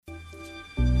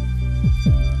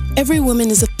Every Woman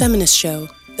is a feminist show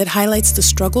that highlights the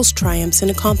struggles, triumphs,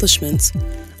 and accomplishments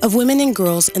of women and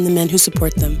girls and the men who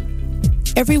support them.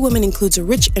 Every Woman includes a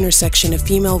rich intersection of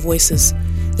female voices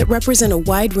that represent a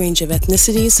wide range of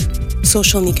ethnicities,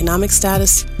 social and economic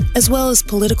status, as well as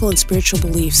political and spiritual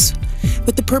beliefs,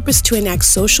 with the purpose to enact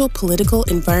social, political,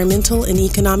 environmental, and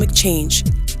economic change.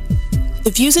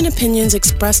 The views and opinions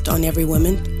expressed on Every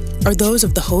Woman are those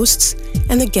of the hosts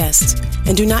and the guests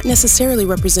and do not necessarily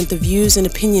represent the views and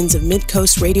opinions of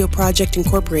Mid-Coast Radio Project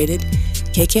Incorporated,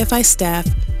 KKFI staff,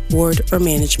 board, or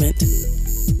management.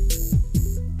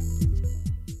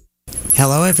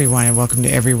 Hello everyone and welcome to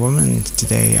Every Woman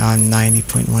today on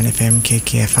 90.1 FM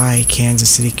KKFI, Kansas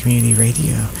City Community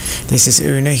Radio. This is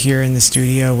Una here in the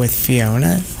studio with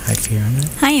Fiona. Hi Fiona.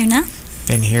 Hi Una.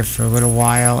 Been here for a little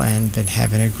while and been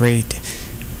having a great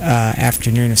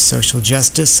afternoon of social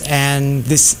justice, and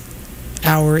this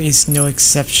hour is no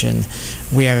exception.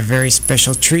 We have a very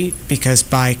special treat because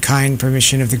by kind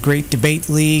permission of the Great Debate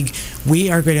League,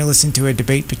 we are going to listen to a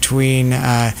debate between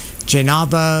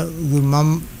Janaba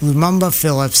Lumumba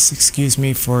Phillips, excuse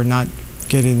me for not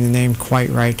getting the name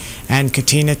quite right, and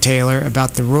Katina Taylor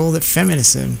about the role that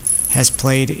feminism has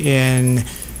played in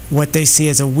what they see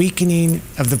as a weakening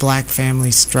of the black family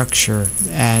structure.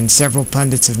 And several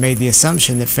pundits have made the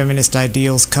assumption that feminist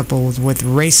ideals coupled with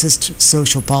racist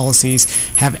social policies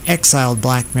have exiled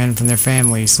black men from their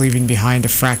families, leaving behind a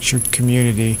fractured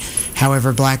community.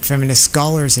 However, black feminist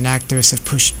scholars and activists have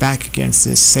pushed back against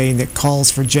this, saying that calls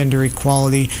for gender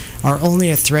equality are only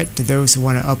a threat to those who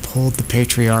want to uphold the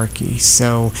patriarchy.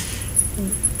 So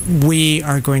we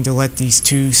are going to let these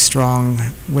two strong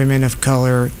women of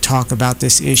color talk about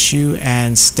this issue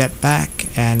and step back,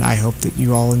 and I hope that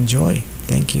you all enjoy.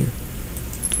 Thank you.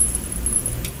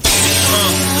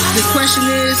 The question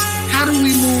is, how do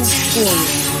we move forward?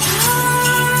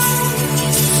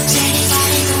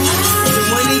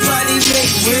 Will anybody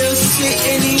make real shit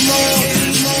anymore?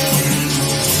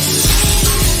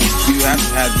 You have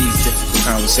to have these difficult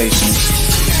conversations.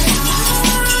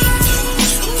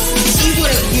 Would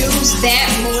have used that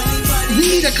more. We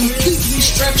need a complete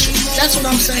restructure. That's what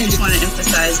I'm saying. I just want to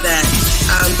emphasize that.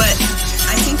 But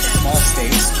I think that small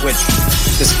states, which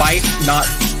despite not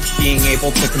being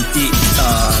able to compete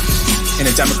in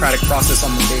a democratic process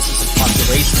on the basis of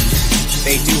population,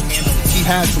 they do handle it. He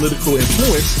had political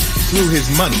influence through his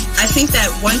money. I think that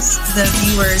once the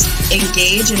viewers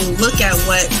engage and look at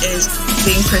what is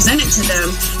being presented to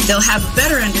them, they'll have a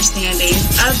better understanding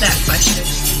of that question.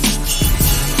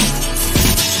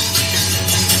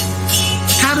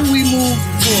 How do we move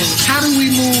forward? How do we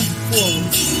move forward?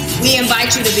 We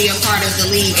invite you to be a part of the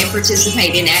league and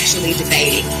participate in actually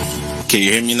debating. Can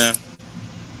you hear me now?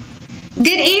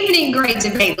 Good evening, Great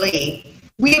Debate League.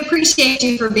 We appreciate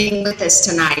you for being with us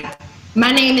tonight.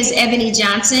 My name is Ebony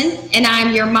Johnson, and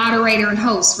I'm your moderator and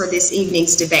host for this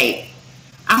evening's debate.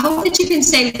 I hope that you can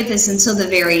stay with us until the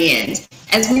very end,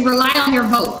 as we rely on your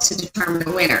vote to determine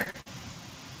the winner.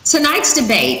 Tonight's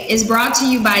debate is brought to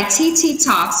you by TT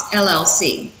Talks,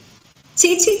 LLC.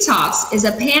 TT Talks is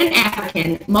a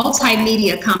Pan-African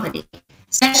multimedia company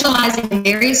specializing in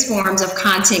various forms of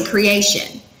content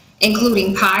creation,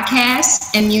 including podcasts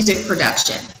and music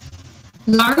production.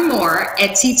 Learn more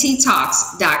at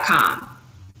tttalks.com.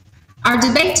 Our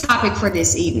debate topic for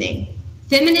this evening,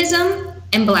 feminism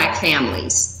and black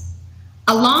families.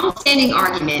 A long-standing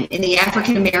argument in the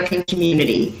African American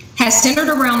community has centered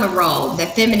around the role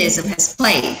that feminism has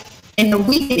played in the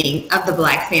weakening of the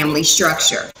black family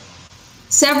structure.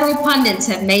 Several pundits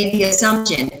have made the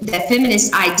assumption that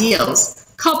feminist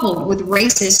ideals, coupled with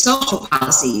racist social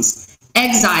policies,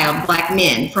 exiled black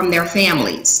men from their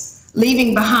families,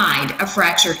 leaving behind a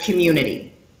fractured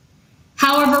community.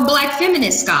 However, black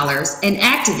feminist scholars and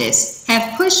activists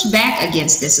have pushed back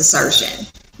against this assertion,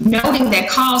 noting that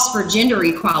calls for gender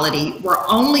equality were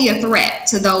only a threat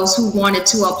to those who wanted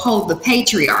to uphold the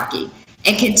patriarchy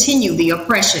and continue the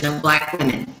oppression of black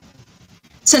women.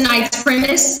 Tonight's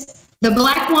premise, the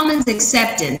black woman's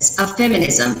acceptance of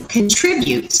feminism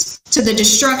contributes to the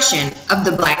destruction of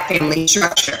the black family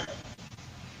structure.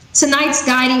 Tonight's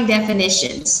guiding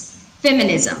definitions,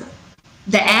 feminism,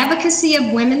 the advocacy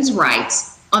of women's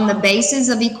rights on the basis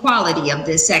of equality of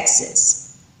the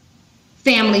sexes.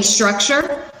 Family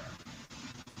structure,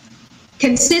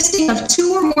 consisting of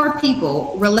two or more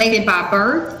people related by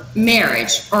birth,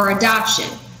 marriage, or adoption,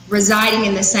 residing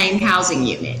in the same housing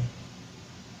unit.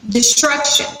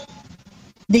 Destruction,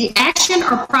 the action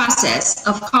or process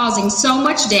of causing so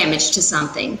much damage to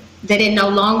something that it no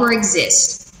longer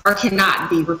exists or cannot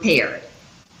be repaired.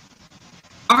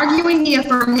 Arguing the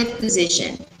affirmative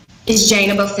position is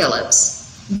Janaba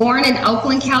Phillips, born in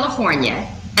Oakland, California,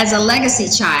 as a legacy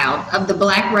child of the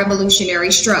Black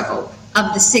revolutionary struggle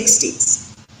of the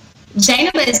 60s.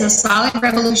 Jainaba is a solid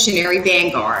revolutionary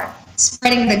vanguard,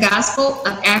 spreading the gospel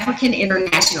of African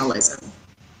internationalism.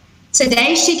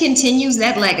 Today, she continues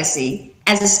that legacy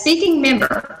as a speaking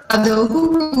member of the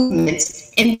Uhuru Movement's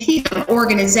Impedum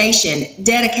organization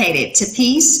dedicated to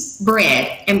peace,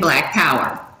 bread, and Black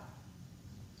power.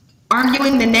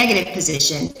 Arguing the negative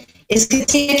position is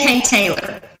Katina K.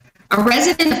 Taylor, a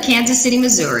resident of Kansas City,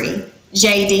 Missouri,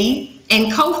 JD,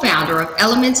 and co-founder of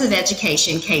Elements of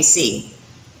Education, KC.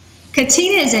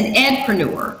 Katina is an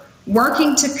edpreneur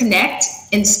working to connect,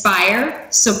 inspire,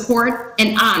 support,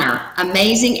 and honor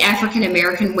amazing African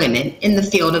American women in the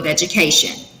field of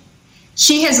education.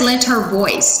 She has lent her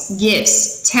voice,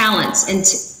 gifts, talents, and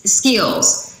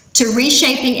skills to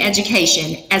reshaping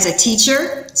education as a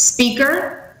teacher,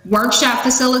 speaker, workshop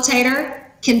facilitator,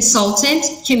 consultant,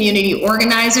 community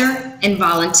organizer, and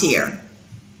volunteer.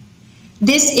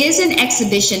 This is an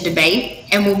exhibition debate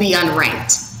and will be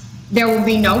unranked. There will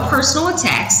be no personal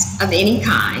attacks of any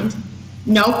kind,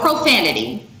 no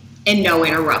profanity, and no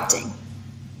interrupting.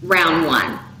 Round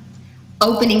 1,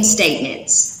 opening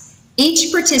statements.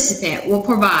 Each participant will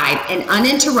provide an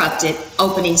uninterrupted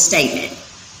opening statement.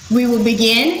 We will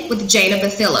begin with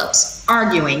Jainaba Phillips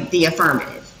arguing the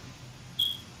affirmative.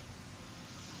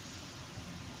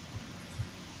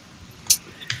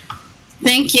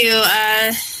 Thank you.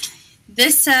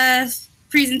 This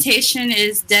presentation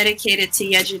is dedicated to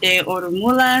Yejide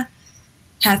Orunmula.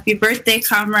 Happy birthday,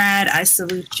 comrade. I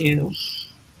salute you.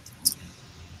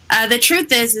 The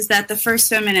truth is that the first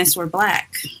feminists were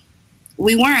Black.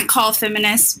 We weren't called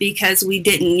feminists because we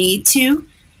didn't need to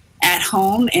at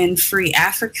home in free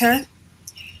Africa.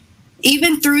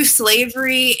 Even through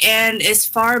slavery and as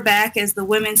far back as the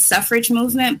women's suffrage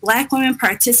movement, Black women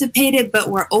participated but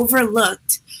were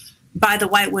overlooked by the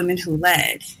white women who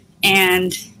led.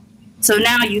 And so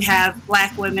now you have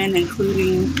Black women,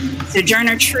 including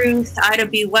Sojourner Truth, Ida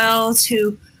B. Wells,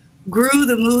 who grew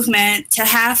the movement to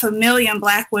 500,000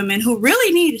 Black women who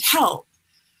really needed help,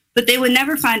 but they would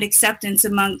never find acceptance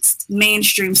amongst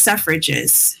mainstream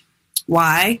suffragists.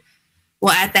 Why?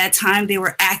 Well, at that time, they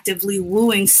were actively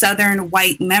wooing Southern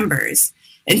white members.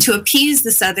 And to appease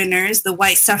the Southerners, the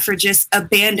white suffragists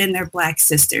abandoned their Black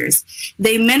sisters.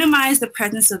 They minimized the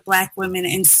presence of Black women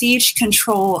and sieged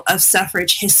control of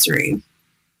suffrage history.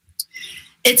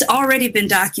 It's already been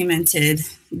documented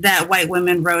that white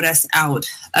women wrote us out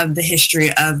of the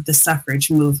history of the suffrage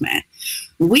movement.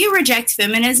 We reject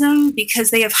feminism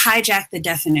because they have hijacked the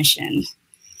definition.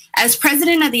 As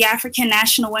president of the African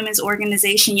National Women's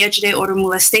Organization, Yejide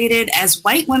Orunmula stated, as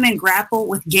white women grapple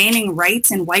with gaining rights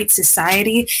in white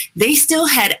society, they still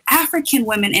had African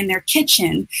women in their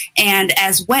kitchen and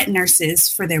as wet nurses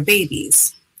for their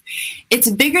babies. It's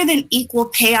bigger than equal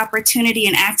pay opportunity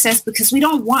and access because we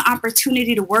don't want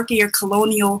opportunity to work in your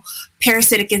colonial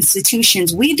parasitic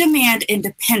institutions. We demand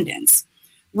independence.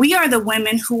 We are the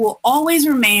women who will always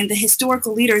remain the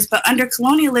historical leaders, but under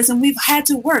colonialism, we've had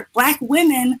to work. Black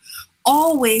women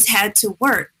always had to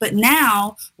work, but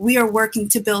now we are working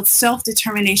to build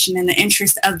self-determination in the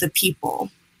interest of the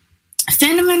people.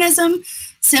 Feminism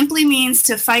simply means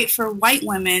to fight for white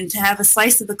women to have a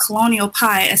slice of the colonial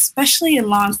pie, especially in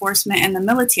law enforcement and the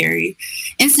military,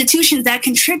 institutions that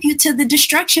contribute to the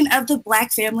destruction of the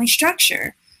Black family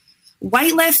structure.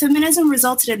 White-led feminism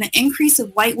resulted in the increase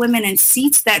of white women in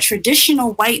seats that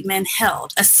traditional white men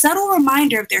held, a subtle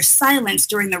reminder of their silence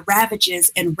during the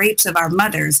ravages and rapes of our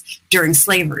mothers during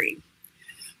slavery.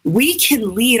 We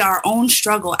can lead our own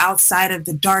struggle outside of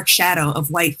the dark shadow of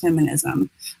white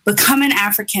feminism. Become an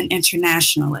African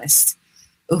internationalist.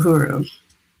 Uhuru.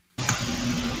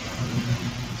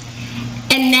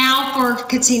 And now for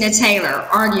Katina Taylor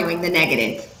arguing the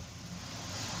negative.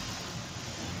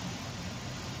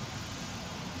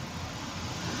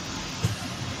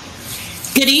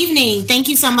 Good evening. Thank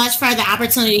you so much for the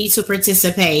opportunity to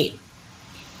participate.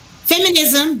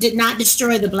 Feminism did not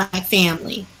destroy the Black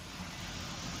family.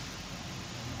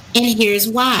 And here's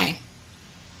why.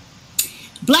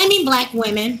 Blaming Black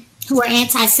women who are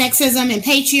anti-sexism and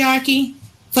patriarchy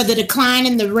for the decline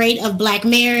in the rate of Black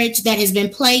marriage that has been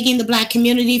plaguing the Black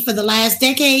community for the last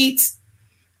decades?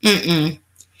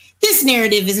 This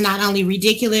narrative is not only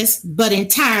ridiculous, but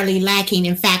entirely lacking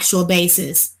in factual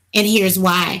basis. And here's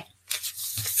why.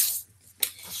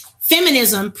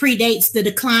 Feminism predates the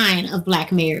decline of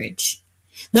Black marriage.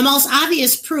 The most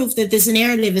obvious proof that this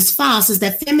narrative is false is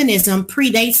that feminism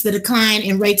predates the decline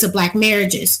in rates of Black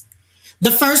marriages.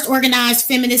 The first organized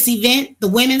feminist event, the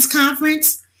Women's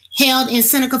Conference, held in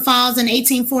Seneca Falls in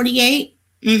 1848,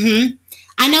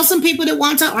 I know some people that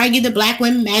want to argue that Black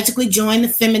women magically joined the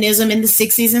feminism in the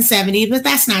 60s and 70s, but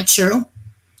that's not true.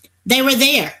 They were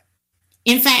there.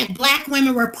 In fact, Black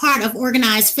women were part of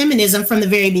organized feminism from the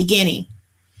very beginning.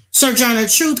 Sojourner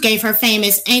Truth gave her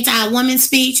famous Ain't I a Woman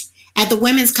speech at the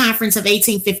Women's Conference of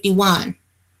 1851.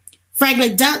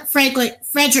 Frederick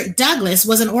Douglass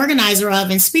was an organizer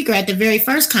of and speaker at the very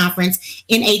first conference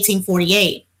in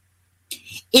 1848.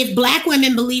 If Black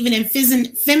women believing in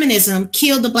feminism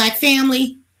killed the Black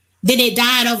family, then it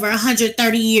died over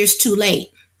 130 years too late.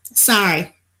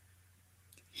 Sorry.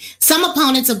 Some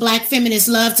opponents of Black feminists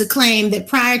love to claim that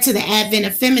prior to the advent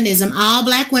of feminism, all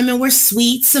Black women were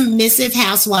sweet, submissive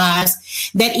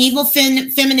housewives, that evil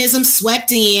feminism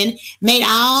swept in, made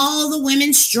all the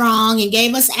women strong, and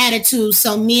gave us attitudes,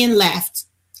 so men left.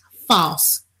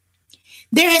 False.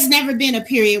 There has never been a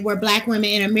period where Black women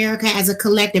in America as a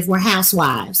collective were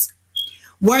housewives.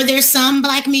 Were there some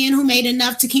Black men who made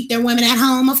enough to keep their women at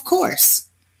home? Of course.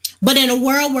 But in a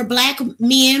world where Black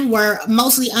men were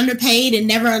mostly underpaid and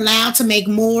never allowed to make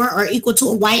more or equal to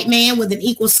a white man with an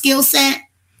equal skill set,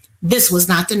 this was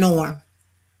not the norm.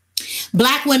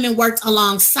 Black women worked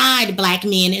alongside Black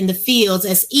men in the fields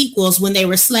as equals when they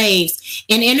were slaves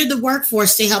and entered the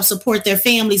workforce to help support their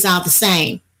families all the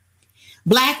same.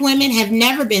 Black women have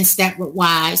never been stepward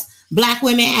wives. Black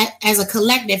women as a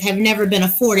collective have never been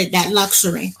afforded that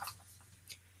luxury.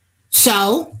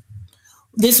 So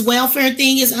this welfare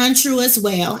thing is untrue as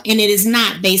well, and it is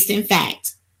not based in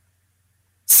fact.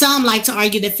 Some like to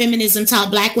argue that feminism taught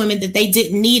Black women that they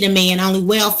didn't need a man, only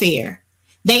welfare.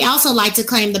 They also like to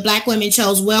claim that Black women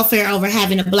chose welfare over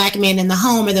having a Black man in the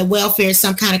home, or that welfare is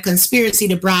some kind of conspiracy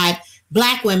to bribe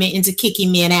Black women into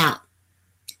kicking men out.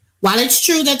 While it's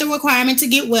true that the requirement to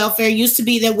get welfare used to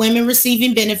be that women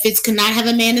receiving benefits could not have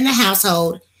a man in the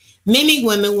household, many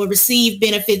women would receive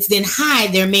benefits, then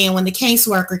hide their man when the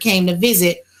caseworker came to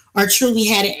visit, or truly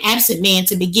had an absent man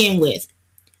to begin with.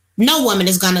 No woman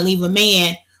is going to leave a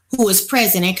man who is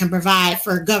present and can provide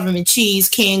for government cheese,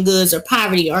 canned goods, or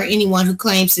poverty, or anyone who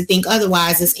claims to think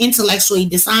otherwise is intellectually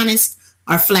dishonest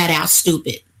or flat out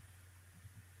stupid.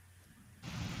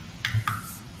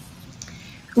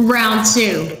 Round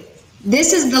 2.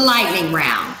 This is the lightning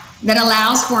round that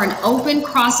allows for an open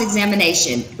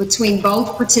cross-examination between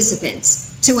both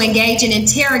participants to engage in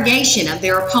interrogation of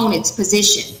their opponent's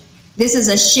position. This is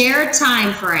a shared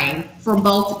time frame for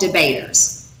both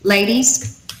debaters.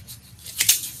 Ladies?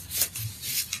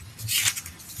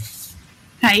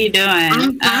 How you doing?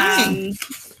 I'm fine.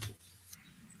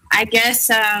 I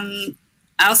guess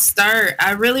I'll start.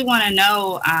 I really want to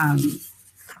know,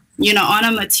 on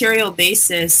a material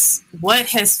basis, what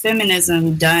has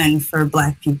feminism done for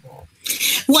Black people?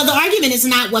 Well, the argument is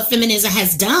not what feminism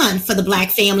has done for the Black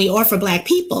family or for Black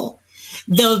people.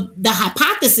 The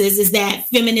hypothesis is that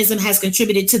feminism has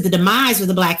contributed to the demise of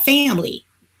the Black family.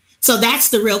 So that's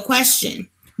the real question.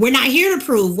 We're not here to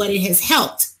prove what it has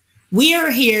helped. We are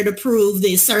here to prove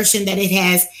the assertion that it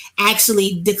has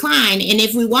actually declined. And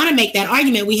if we want to make that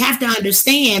argument, we have to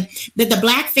understand that the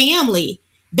Black family,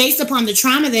 based upon the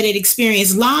trauma that it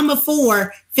experienced long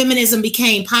before feminism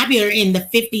became popular in the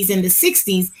 50s and the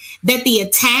 60s, that the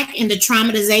attack and the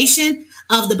traumatization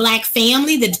of the Black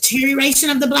family, the deterioration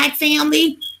of the Black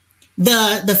family,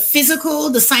 the physical,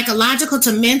 the psychological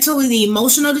to mental, the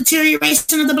emotional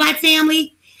deterioration of the Black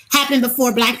family happened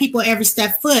before Black people ever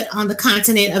stepped foot on the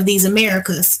continent of these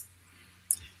Americas.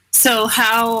 So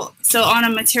on a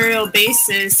material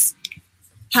basis,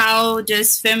 how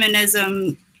does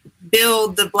feminism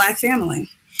build the Black family?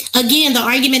 Again, the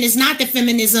argument is not that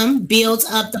feminism builds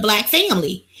up the Black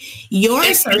family. Your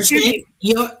assertion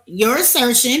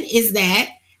is that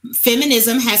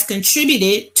feminism has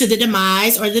contributed to the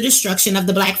demise or the destruction of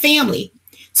the Black family.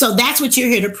 So that's what you're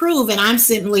here to prove, and I'm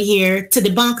simply here to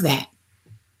debunk that.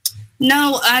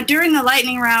 No, during the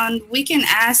lightning round, we can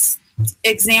ask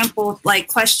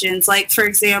questions. Like, for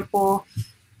example,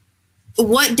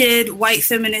 what did white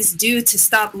feminists do to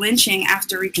stop lynching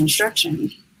after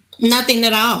Reconstruction? Nothing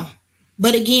at all.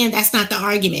 But again, that's not the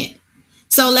argument.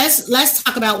 So let's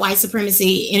talk about white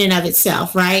supremacy in and of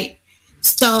itself, right?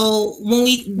 So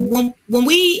when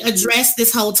we address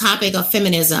this whole topic of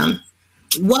feminism,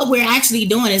 what we're actually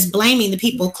doing is blaming the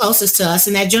people closest to us,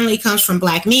 and that generally comes from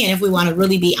Black men, if we want to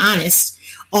really be honest,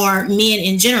 or men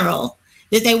in general,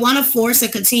 that they want to force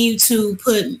and continue to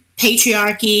put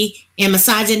patriarchy and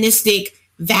misogynistic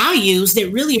values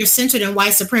that really are centered in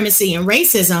white supremacy and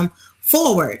racism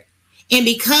forward. And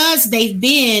because they've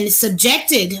been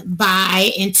subjected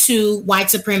by and to white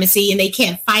supremacy and they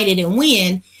can't fight it and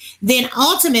win, then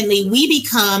ultimately we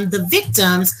become the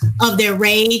victims of their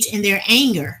rage and their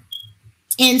anger.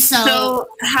 And so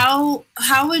how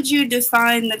would you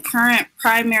define the current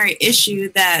primary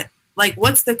issue that, like,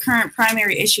 what's the current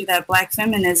primary issue that Black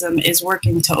feminism is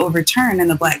working to overturn in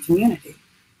the Black community?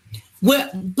 Well,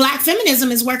 Black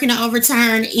feminism is working to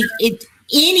overturn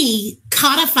any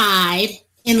codified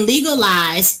and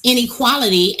legalized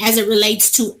inequality as it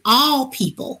relates to all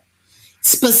people,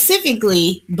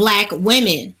 specifically Black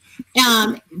women,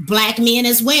 Black men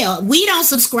as well. We don't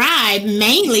subscribe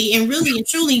mainly and really and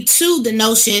truly to the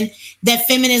notion that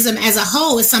feminism as a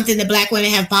whole is something that Black women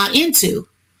have bought into.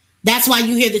 That's why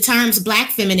you hear the terms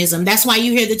Black feminism. That's why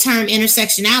you hear the term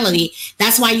intersectionality.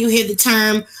 That's why you hear the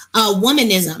term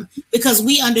womanism, because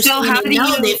we understand and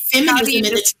know that feminism in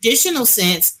the traditional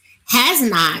sense has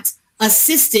not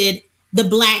assisted the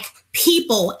Black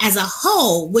people as a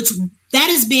whole, which that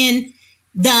has been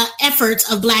the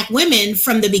efforts of Black women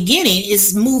from the beginning,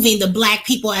 is moving the Black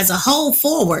people as a whole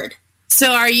forward.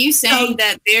 So are you saying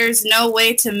that there's no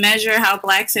way to measure how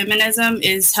Black feminism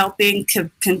is helping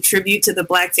contribute to the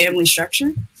Black family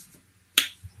structure?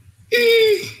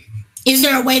 Is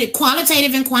there a way to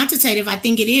qualitative and quantitative? I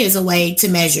think it is a way to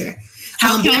measure.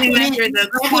 How can we measure the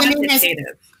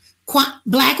quantitative?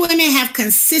 Black women have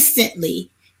consistently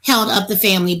held up the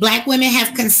family. Black women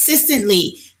have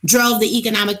consistently drove the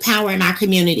economic power in our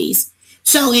communities.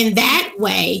 So in that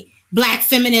way, Black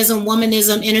feminism,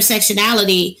 womanism,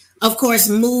 intersectionality, of course,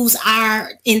 moves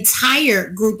our entire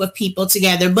group of people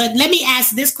together. But let me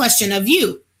ask this question of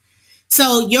you.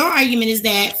 So your argument is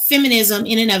that feminism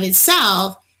in and of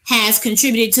itself has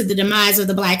contributed to the demise of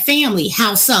the Black family.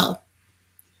 How so?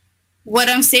 What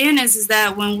I'm saying is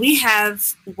that when we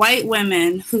have white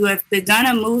women who have begun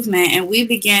a movement and we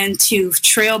begin to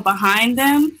trail behind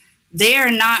them, they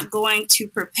are not going to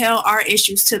propel our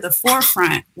issues to the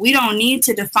forefront. We don't need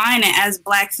to define it as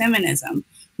Black feminism.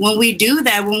 When we do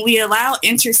that, when we allow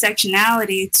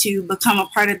intersectionality to become a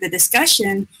part of the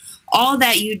discussion, all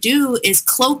that you do is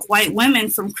cloak white women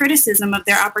from criticism of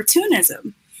their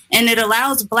opportunism. And it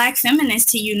allows Black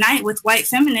feminists to unite with white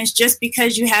feminists just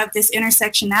because you have this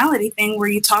intersectionality thing where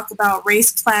you talk about race,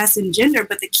 class, and gender,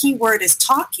 but the key word is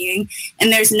talking,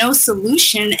 and there's no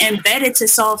solution embedded to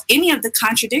solve any of the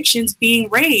contradictions being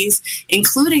raised,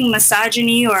 including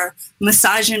misogyny or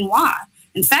misogynoir.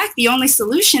 In fact, the only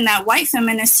solution that white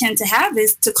feminists tend to have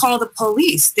is to call the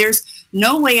police. There's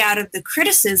no way out of the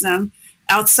criticism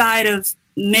outside of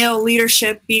male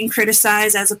leadership being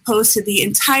criticized, as opposed to the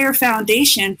entire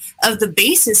foundation of the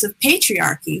basis of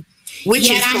patriarchy, which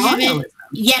is colonialism.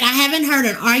 Yet I haven't heard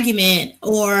an argument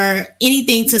or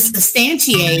anything to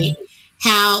substantiate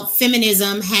how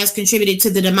feminism has contributed to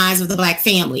the demise of the Black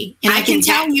family. And I can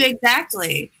tell you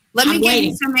exactly. Let me give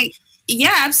you some.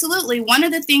 Yeah, absolutely. One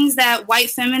of the things that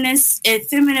white feminists and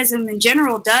feminism in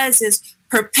general does is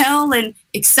propel and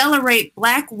accelerate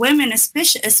Black women,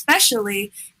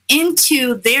 especially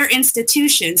into their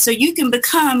institutions. So you can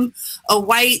become a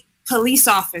white police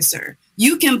officer.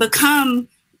 You can become,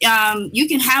 you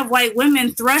can have white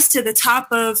women thrust to the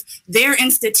top of their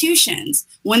institutions.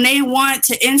 When they want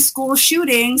to end school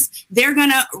shootings, they're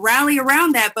going to rally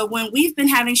around that. But when we've been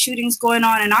having shootings going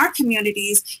on in our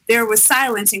communities, there was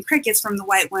silence and crickets from the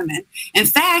white women. In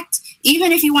fact,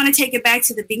 even if you want to take it back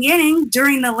to the beginning,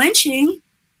 during the lynching,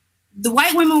 the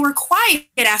white women were quiet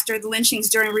after the lynchings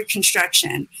during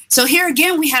Reconstruction. So here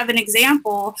again, we have an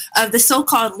example of the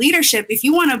so-called leadership. If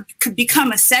you want to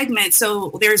become a segment,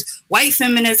 so there's white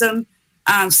feminism,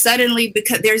 suddenly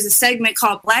because there's a segment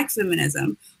called Black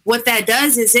feminism. What that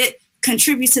does is it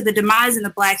contributes to the demise in the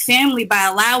Black family by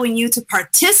allowing you to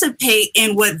participate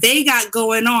in what they got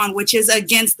going on, which is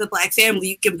against the Black family.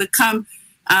 You can become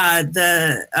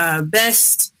the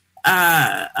best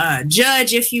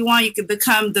judge if you want. You could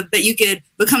become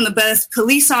the best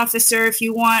police officer if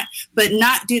you want, but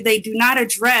they do not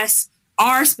address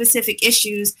our specific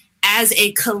issues as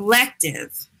a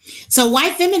collective. So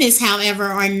white feminists, however,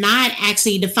 are not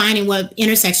actually defining what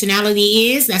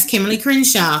intersectionality is. That's Kimberly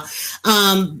Crenshaw.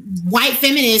 White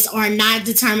feminists are not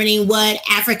determining what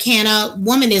Africana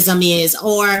womanism is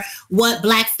or what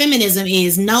Black feminism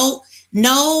is.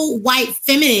 No white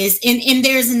feminist, and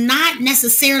there's not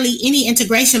necessarily any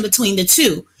integration between the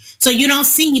two. So you don't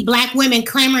see Black women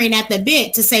clamoring at the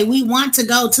bit to say, we want to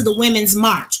go to the Women's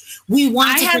March. We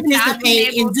want to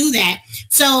participate and do that.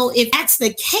 So if that's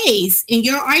the case, and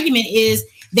your argument is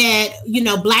that,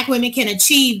 Black women can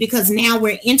achieve because now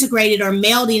we're integrated or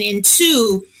melding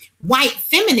into white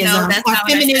feminism or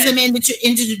feminism in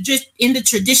the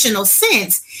traditional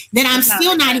sense, then I'm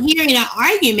still not hearing an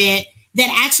argument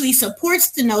that actually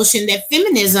supports the notion that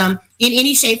feminism in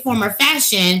any shape, form, or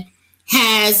fashion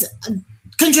has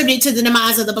contributed to the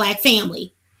demise of the Black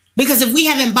family. Because if we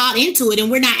haven't bought into it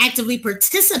and we're not actively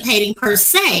participating per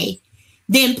se,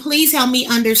 then please help me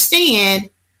understand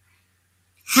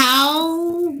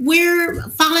how we're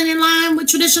falling in line with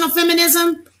traditional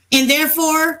feminism and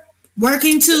therefore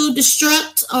working to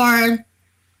destruct or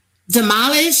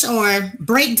demolish or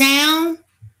break down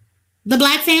the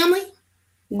Black family.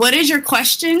 What is your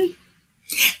question?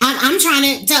 I'm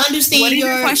trying to understand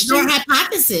your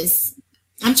hypothesis.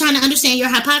 I'm trying to understand your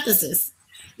hypothesis.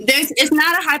 It's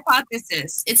not a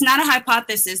hypothesis. It's not a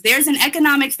hypothesis. There's an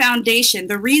economic foundation.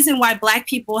 The reason why Black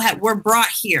people were brought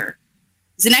here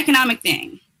is an economic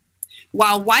thing.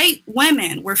 While white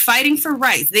women were fighting for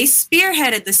rights, they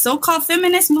spearheaded the so-called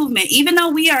feminist movement. Even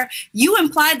though you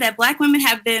implied that Black women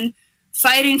have been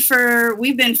fighting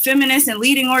we've been feminists and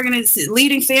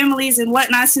leading families and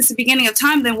whatnot since the beginning of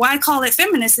time, then why call it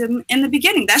feminism in the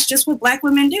beginning? That's just what Black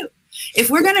women do. If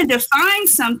we're going to define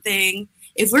something,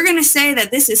 if we're going to say that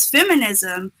this is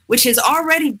feminism, which has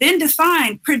already been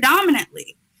defined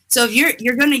predominantly, so if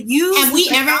you're going to use, have we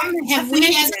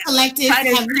as a collective try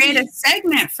to create a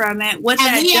segment from it? What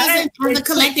that does as a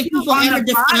collective people ever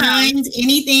defined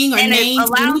anything or and named it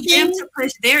allows anything? them to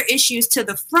push their issues to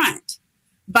the front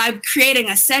by creating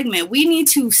a segment. We need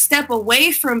to step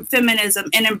away from feminism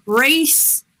and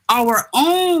embrace our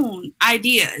own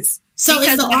ideas. So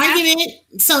is the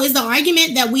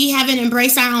argument that we haven't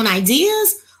embraced our own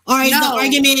ideas, or is the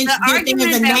argument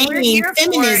that we're here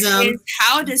feminism? Is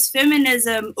how does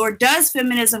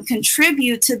feminism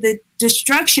contribute to the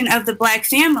destruction of the Black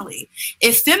family?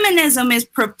 If feminism is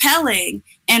propelling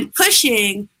and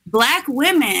pushing Black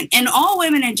women and all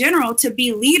women in general to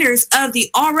be leaders of the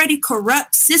already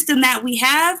corrupt system that we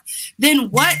have,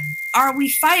 then what are we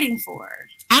fighting for?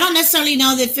 I don't necessarily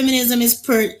know that feminism is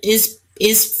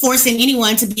forcing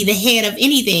anyone to be the head of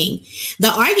anything.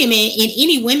 The argument in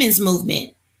any women's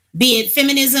movement, be it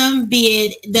feminism, be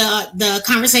it the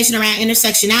conversation around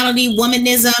intersectionality,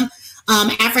 womanism,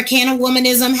 Africana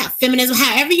womanism, feminism,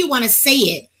 however you want to say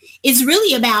it, is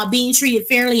really about being treated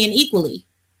fairly and equally.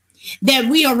 That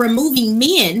we are removing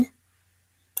men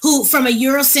who, from a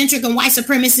Eurocentric and white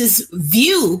supremacist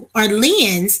view or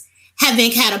lens, have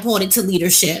been catapulted to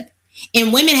leadership,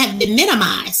 and women have been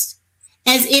minimized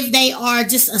as if they are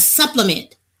just a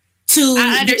supplement to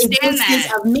the existence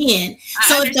of men.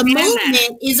 So if the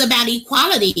movement is about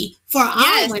equality for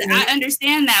all women. I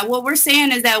understand that. What we're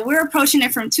saying is that we're approaching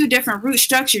it from two different root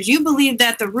structures. You believe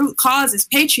that the root cause is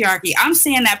patriarchy. I'm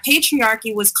saying that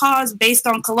patriarchy was caused based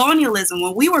on colonialism.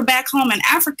 When we were back home in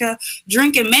Africa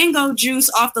drinking mango juice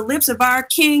off the lips of our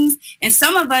kings, and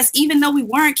some of us, even though we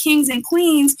weren't kings and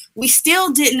queens, we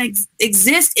still didn't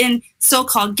exist in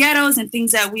so-called ghettos and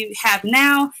things that we have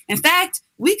now. In fact,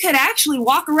 we could actually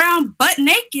walk around butt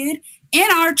naked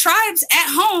in our tribes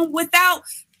at home without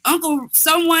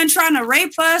someone trying to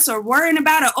rape us or worrying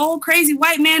about an old crazy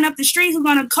white man up the street who's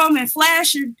going to come and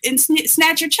flash and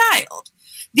snatch your child.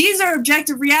 These are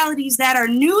objective realities that are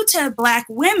new to Black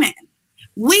women.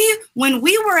 When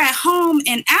we were at home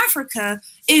in Africa,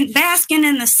 basking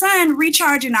in the sun,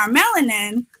 recharging our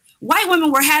melanin, white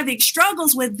women were having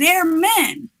struggles with their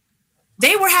men.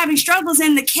 They were having struggles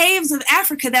in the caves of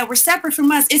Africa that were separate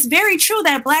from us. It's very true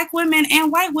that Black women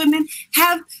and white women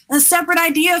have a separate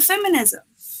idea of feminism.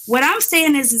 What I'm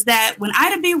saying is that when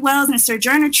Ida B. Wells and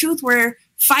Sojourner Truth were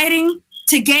fighting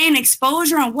to gain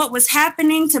exposure on what was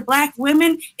happening to Black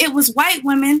women, it was white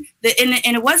women,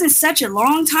 and it wasn't such a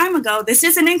long time ago. This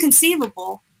isn't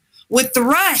inconceivable. Would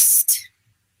thrust,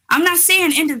 I'm not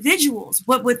saying individuals,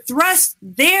 but would thrust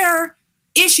their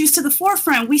issues to the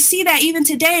forefront. We see that even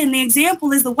today, and the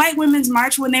example is the White Women's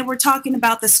March when they were talking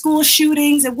about the school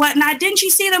shootings and whatnot. Didn't you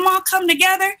see them all come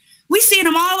together? We see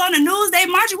them all on the news. They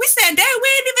marching. We said, "Dang, we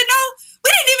didn't even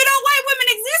know white women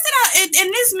existed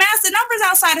in this massive numbers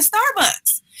outside of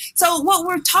Starbucks." So what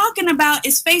we're talking about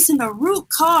is facing the root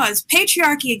cause.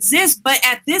 Patriarchy exists, but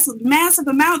at this massive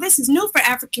amount, this is new for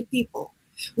African people.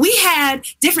 We had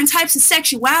different types of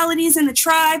sexualities in the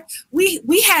tribe.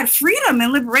 We had freedom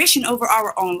and liberation over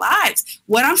our own lives.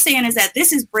 What I'm saying is that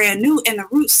this is brand new, and the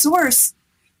root source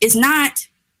is not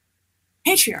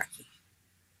patriarchy.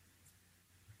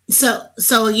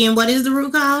 So again, what is the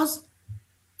root cause?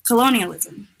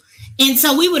 Colonialism. And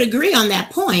so we would agree on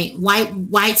that point. White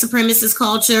supremacist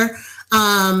culture.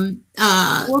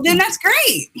 Well, then that's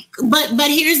great.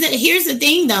 But here's the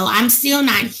thing, though. I'm still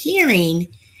not hearing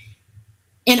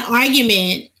an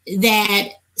argument that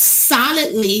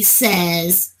solidly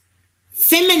says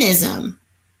feminism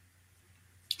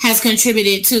has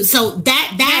contributed to. So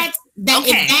that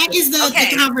is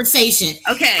the conversation.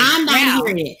 Okay, I'm not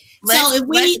hearing it. So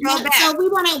we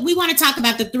want to talk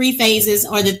about the three phases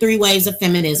or the three waves of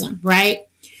feminism, right?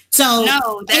 So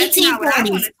no, that's not what I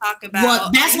want to talk about. Well,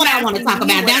 that's what I want to talk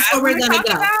about. That's where we're going to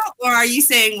go. Or are you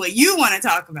saying what you want to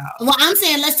talk about? Well, I'm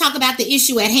saying let's talk about the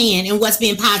issue at hand and what's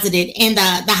being posited and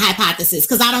the hypothesis,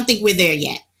 because I don't think we're there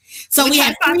yet. So we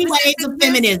have three waves of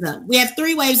feminism. We have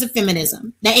three waves of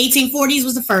feminism. The 1840s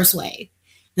was the first wave.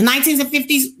 The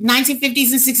 1950s and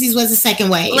 60s was the second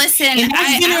wave. Listen,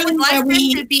 I would like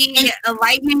this to be a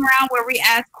lightning round where we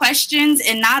ask questions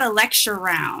and not a lecture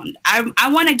round. I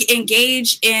want to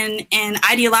engage in an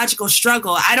ideological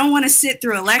struggle. I don't want to sit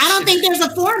through a lecture. I don't think there's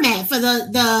a format for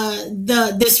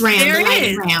this round. There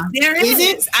is. There is.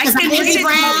 It? This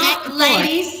round,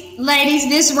 ladies,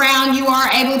 this round you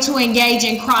are able to engage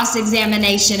in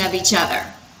cross-examination of each other.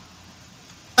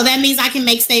 So that means I can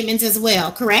make statements as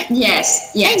well, correct?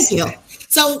 Yes. Thank you.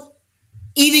 So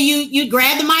either you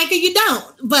grab the mic or you don't.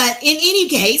 But in any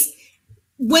case,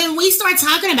 when we start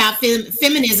talking about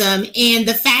feminism and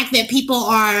the fact that people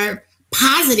are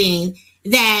positing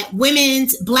that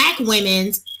Black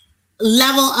women's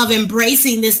level of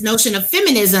embracing this notion of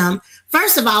feminism,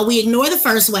 first of all, we ignore the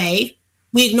first wave,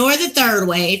 we ignore the third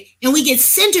wave, and we get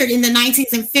centered in the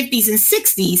 1950s and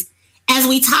 60s as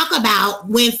we talk about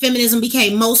when feminism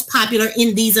became most popular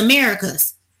in these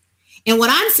Americas. And what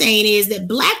I'm saying is that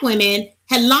Black women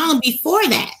had long before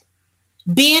that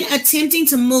been attempting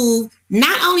to move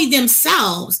not only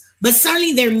themselves, but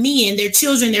certainly their men, their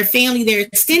children, their family, their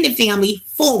extended family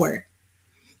forward.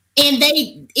 And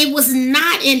it was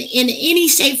not in any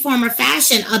shape, form, or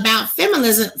fashion about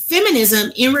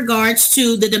feminism in regards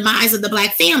to the demise of the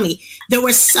Black family. There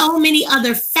were so many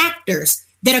other factors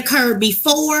that occurred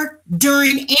before,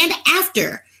 during, and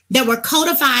after that were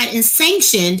codified and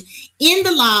sanctioned in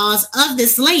the laws of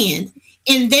this land.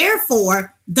 And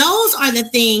therefore, those are the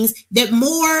things that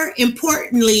more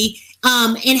importantly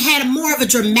and had more of a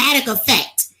dramatic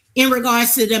effect in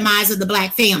regards to the demise of the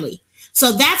Black family.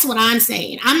 So that's what I'm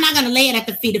saying. I'm not going to lay it at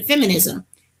the feet of feminism,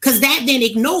 because that then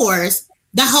ignores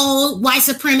the whole white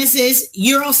supremacist,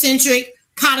 Eurocentric,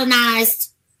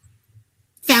 colonized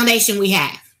foundation we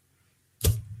have.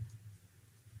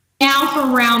 Now for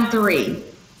round 3,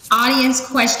 audience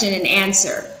question and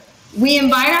answer. We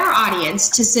invite our audience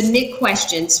to submit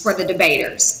questions for the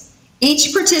debaters.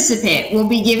 Each participant will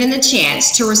be given the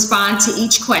chance to respond to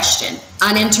each question,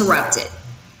 uninterrupted.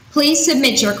 Please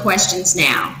submit your questions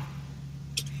now.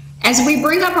 As we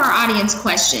bring up our audience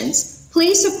questions,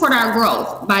 please support our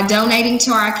growth by donating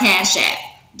to our Cash App,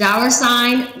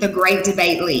 $The Great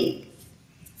Debate League.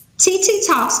 TT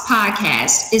Talks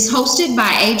podcast is hosted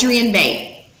by Adrienne Bate.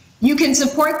 You can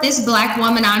support this Black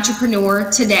woman entrepreneur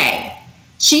today.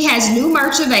 She has new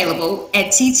merch available at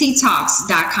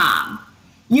tttalks.com.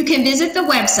 You can visit the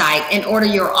website and order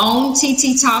your own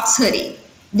TT Talks hoodie.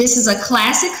 This is a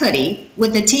classic hoodie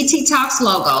with the TT Talks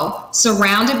logo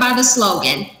surrounded by the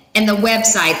slogan and the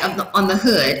website on the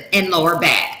hood and lower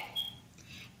back.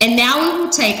 And now we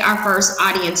will take our first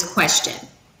audience question.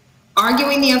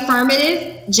 Arguing the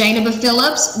affirmative, Janaba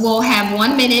Phillips will have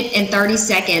 1 minute and 30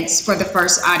 seconds for the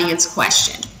first audience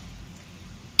question.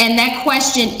 And that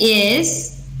question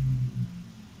is,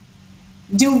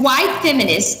 do white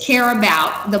feminists care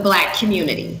about the Black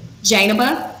community?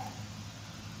 Janaba?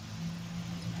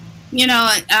 You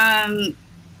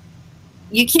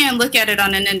can't look at it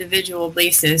on an individual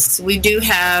basis. We do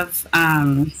have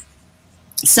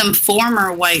some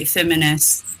former white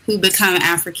feminists who become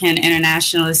African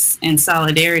internationalists in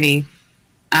solidarity.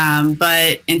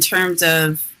 But in terms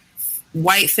of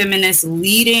white feminists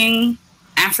leading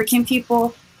African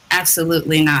people,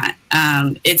 absolutely not.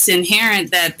 It's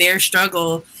inherent that their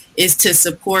struggle is to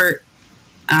support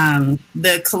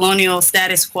the colonial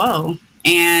status quo,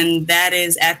 and that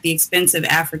is at the expense of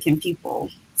African people.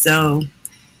 So,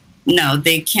 no,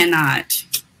 they cannot.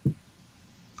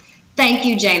 Thank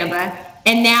you, Janaba.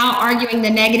 And now arguing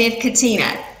the negative,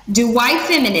 Katina. Do white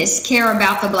feminists care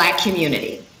about the Black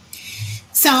community?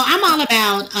 So I'm all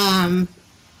about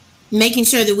making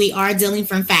sure that we are dealing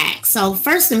from facts. So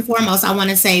first and foremost, I want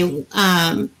to say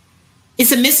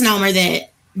it's a misnomer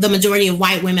that the majority of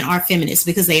white women are feminists,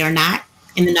 because they are not,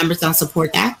 and the numbers don't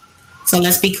support that. So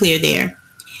let's be clear there.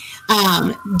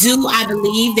 Do I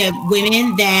believe that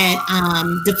women that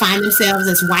define themselves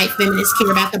as white feminists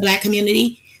care about the Black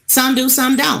community? Some do,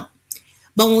 some don't.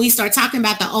 But when we start talking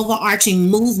about the overarching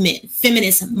movement,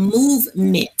 feminist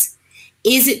movement,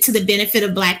 is it to the benefit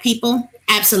of Black people?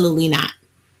 Absolutely not.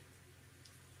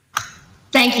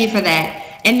 Thank you for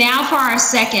that. And now for our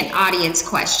second audience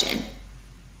question.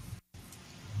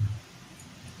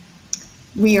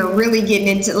 We are really getting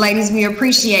into, ladies, we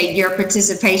appreciate your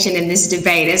participation in this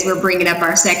debate as we're bringing up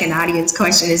our second audience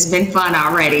question. It's been fun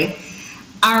already.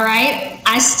 All right.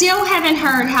 I still haven't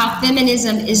heard how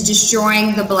feminism is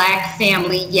destroying the Black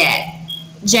family yet.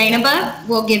 Jainaba,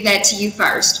 we'll give that to you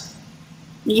first.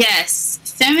 Yes,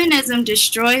 feminism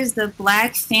destroys the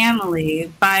Black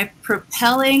family by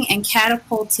propelling and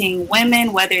catapulting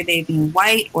women, whether they be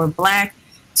white or Black,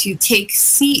 to take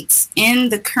seats in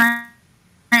the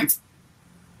current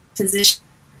position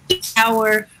of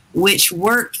power, which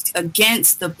worked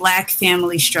against the Black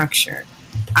family structure,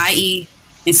 i.e.,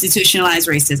 institutionalized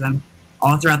racism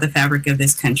all throughout the fabric of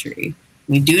this country.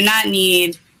 We do not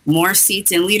need more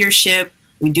seats in leadership.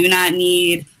 We do not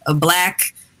need a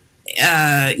Black,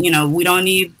 we don't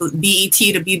need BET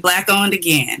to be Black owned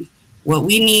again. What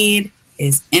we need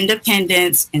is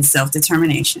independence and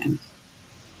self-determination.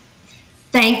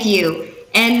 Thank you.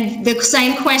 And the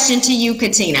same question to you,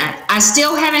 Katina. I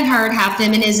still haven't heard how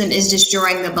feminism is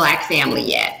destroying the Black family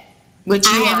yet, which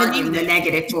you are in the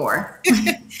negative for.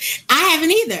 I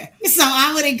haven't either. So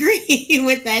I would agree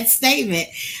with that statement.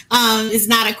 It's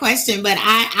not a question, but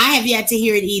I have yet to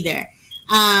hear it either.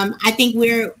 I think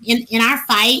we're in our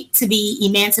fight to be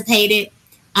emancipated,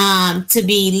 to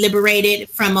be liberated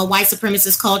from a white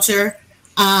supremacist culture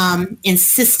and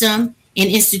system and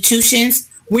institutions.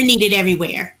 We're needed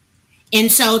everywhere. And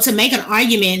so to make an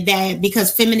argument that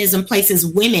because feminism places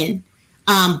women,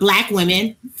 Black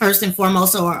women, first and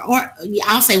foremost, or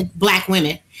I'll say Black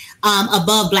women,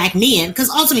 above Black men, because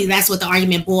ultimately that's what the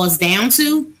argument boils down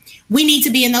to. We need to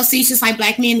be in those seats just like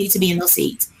Black men need to be in those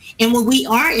seats. And when we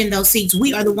are in those seats,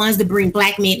 we are the ones that bring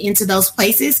Black men into those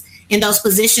places, in those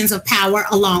positions of power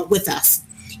along with us.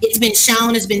 It's been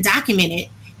shown, it's been documented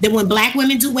that when Black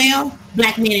women do well,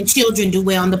 Black men and children do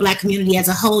well, and the Black community as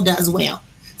a whole does well.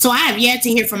 So I have yet to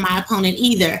hear from my opponent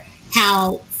either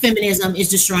how feminism is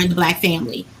destroying the Black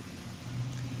family.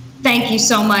 Thank you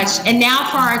so much. And now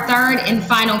for our third and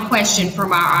final question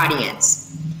from our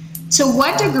audience. To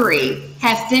what degree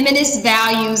have feminist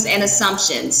values and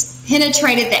assumptions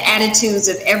penetrated the attitudes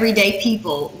of everyday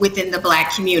people within the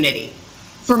Black community?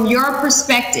 From your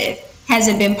perspective, has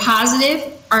it been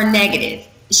positive or negative?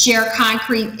 Share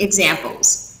concrete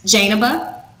examples.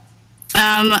 Jainaba?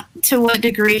 To what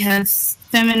degree has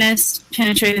feminists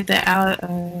penetrated the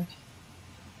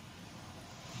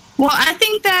Well, I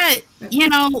think that,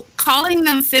 calling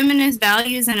them feminist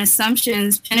values and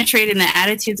assumptions penetrating the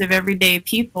attitudes of everyday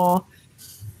people,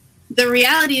 the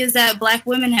reality is that Black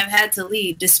women have had to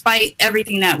lead despite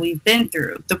everything that we've been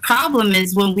through. The problem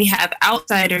is when we have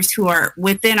outsiders who are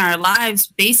within our lives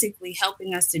basically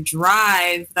helping us to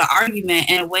drive the argument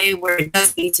in a way where it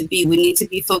doesn't need to be. We need to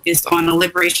be focused on the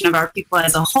liberation of our people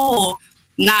as a whole,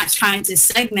 not trying to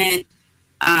segment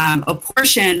a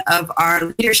portion of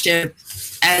our leadership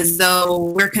as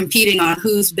though we're competing on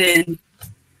who's been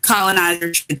colonized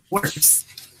or treated worse.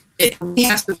 We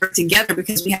have to work together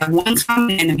because we have one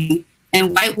common enemy,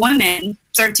 and white women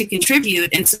start to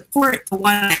contribute and support the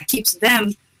one that keeps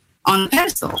them on the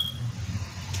pedestal.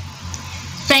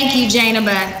 Thank you,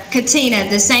 Jainaba. Katina,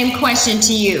 the same question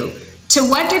to you. To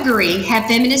what degree have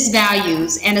feminist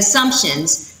values and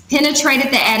assumptions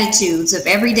penetrated the attitudes of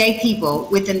everyday people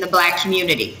within the Black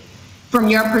community? From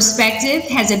your perspective,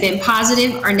 has it been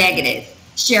positive or negative?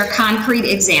 Share concrete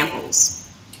examples.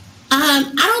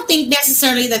 I don't think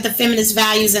necessarily that the feminist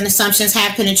values and assumptions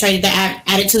have penetrated the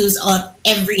attitudes of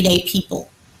everyday people.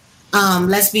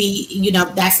 Let's be,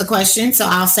 that's the question. So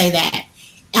I'll say that.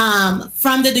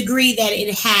 From the degree that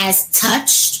it has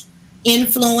touched,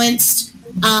 influenced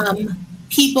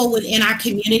people within our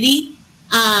community,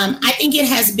 I think it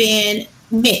has been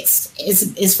mixed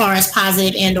as far as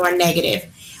positive and or negative.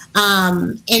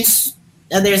 And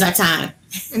there's our time.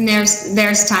 And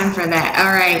there's time for that.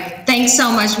 All right. Thanks so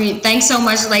much. Thanks so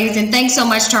much, ladies. And thanks so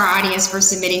much to our audience for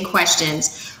submitting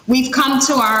questions. We've come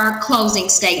to our closing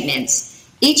statements.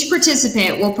 Each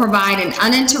participant will provide an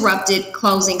uninterrupted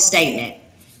closing statement.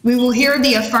 We will hear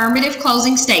the affirmative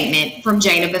closing statement from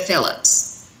Jainaba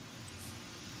Phillips.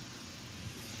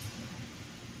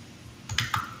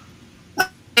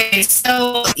 Okay,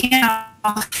 so, she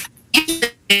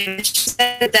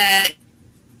said that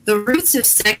the roots of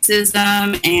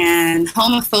sexism and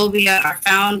homophobia are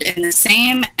found in the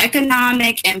same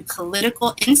economic and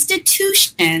political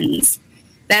institutions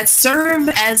that serve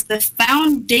as the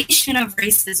foundation of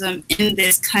racism in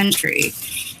this country.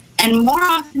 And more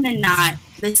often than not,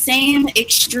 the same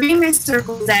extremist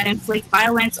circles that inflict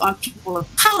violence on people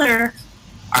of color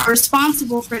are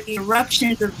responsible for the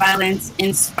eruptions of violence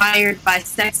inspired by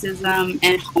sexism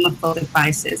and homophobic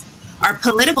biases. Our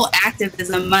political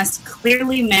activism must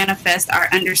clearly manifest our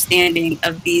understanding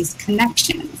of these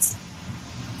connections.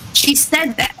 She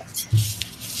said that.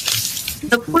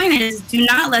 The point is, do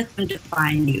not let them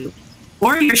define you.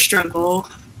 or your struggle,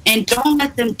 and don't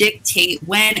let them dictate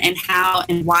when and how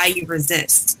and why you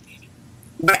resist.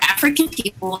 We're African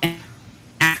people and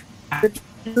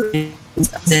African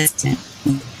resistance.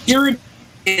 And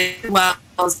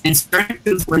certain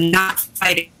groups were not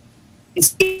fighting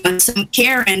some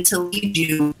Karen to lead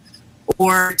you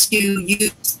or to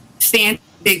use fancy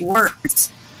big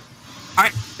words.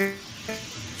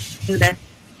 That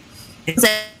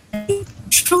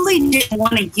truly didn't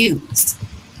want to use.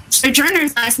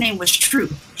 Sojourner's last name was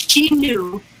Truth. She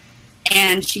knew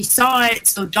and she saw it,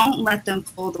 so don't let them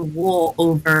pull the wool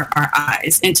over our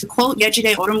eyes. And to quote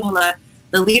Yejide Odomula,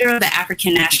 the leader of the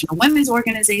African National Women's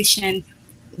Organization,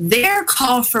 their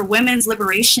call for women's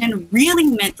liberation really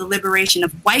meant the liberation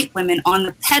of white women on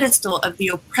the pedestal of the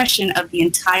oppression of the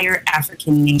entire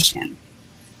African nation.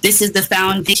 This is the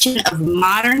foundation of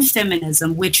modern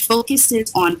feminism, which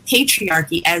focuses on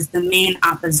patriarchy as the main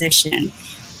opposition.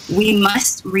 We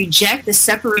must reject the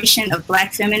separation of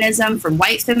Black feminism from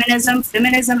white feminism.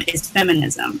 Feminism is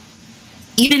feminism.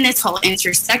 Even this whole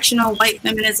intersectional white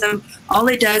feminism, all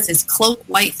it does is cloak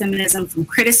white feminism from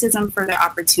criticism for their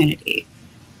opportunity.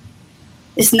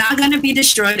 It's not going to be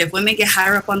destroyed if women get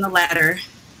higher up on the ladder,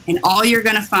 and all you're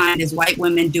going to find is white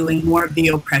women doing more of the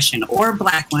oppression, or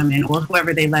Black women, or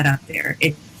whoever they let up there.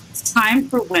 It's time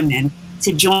for women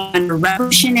to join the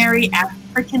revolutionary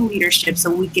African leadership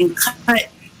so we can cut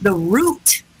the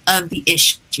root of the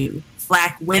issue,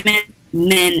 Black women,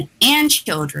 men, and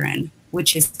children,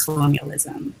 which is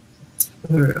colonialism.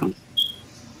 Ooh.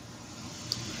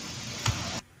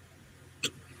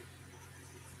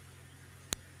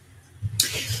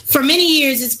 For many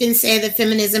years, it's been said that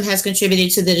feminism has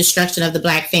contributed to the destruction of the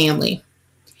Black family.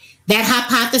 That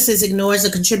hypothesis ignores the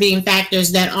contributing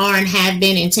factors that are and have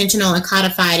been intentional and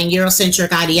codified in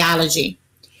Eurocentric ideology,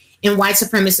 in white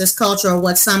supremacist culture, or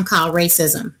what some call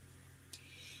racism.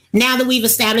 Now that we've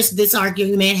established this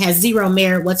argument has zero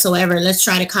merit whatsoever, let's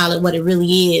try to call it what it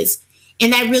really is.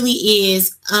 And that really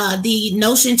is the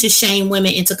notion to shame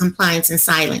women into compliance and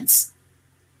silence.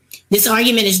 This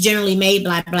argument is generally made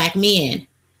by Black men.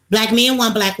 Black men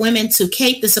want Black women to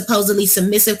cape the supposedly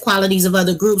submissive qualities of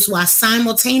other groups while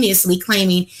simultaneously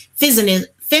claiming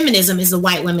feminism is the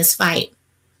white women's fight.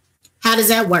 How does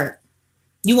that work?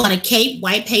 You want to cape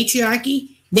white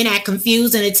patriarchy, then act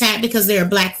confused and attack because they're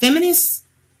Black feminists?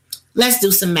 Let's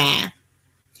do some math.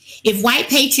 If white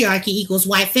patriarchy equals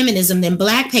white feminism, then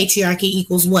Black patriarchy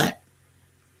equals what?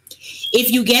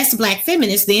 If you guessed Black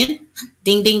feminist, then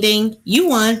ding, ding, ding, you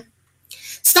won.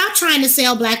 Stop trying to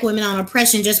sell Black women on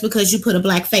oppression just because you put a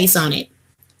Black face on it.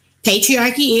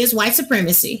 Patriarchy is white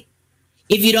supremacy.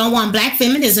 If you don't want Black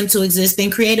feminism to exist, then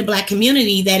create a Black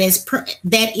community that is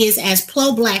as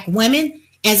pro-Black women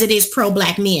as it is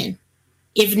pro-Black men.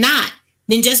 If not,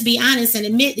 then just be honest and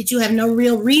admit that you have no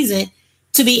real reason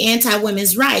to be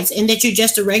anti-women's rights and that you're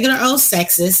just a regular old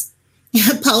sexist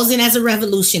posing as a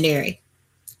revolutionary.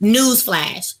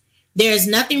 Newsflash, there is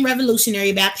nothing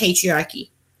revolutionary about patriarchy.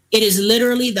 It is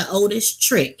literally the oldest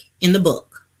trick in the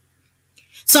book.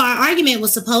 So our argument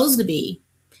was supposed to be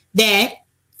that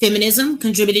feminism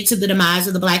contributed to the demise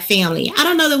of the Black family. I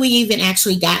don't know that we even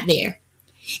actually got there.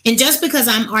 And just because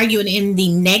I'm arguing in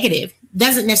the negative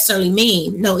doesn't necessarily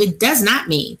mean, no, it does not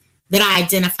mean that I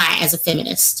identify as a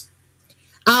feminist.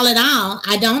 All in all,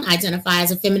 I don't identify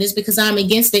as a feminist because I'm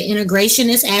against the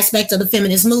integrationist aspect of the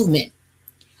feminist movement.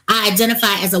 I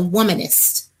identify as a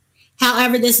womanist.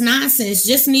 However, this nonsense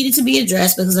just needed to be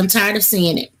addressed because I'm tired of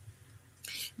seeing it.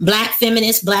 Black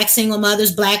feminists, Black single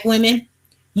mothers, Black women,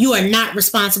 you are not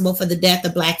responsible for the death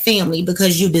of Black family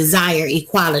because you desire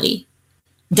equality.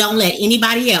 Don't let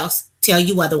anybody else tell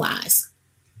you otherwise.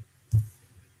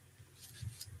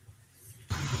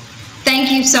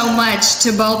 Thank you so much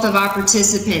to both of our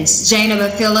participants,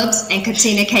 Janaba Phillips and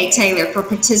Katina K. Taylor, for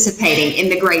participating in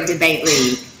the Great Debate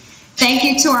League. Thank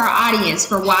you to our audience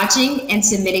for watching and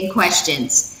submitting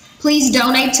questions. Please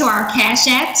donate to our Cash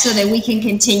App so that we can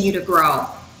continue to grow.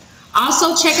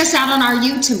 Also, check us out on our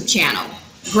YouTube channel,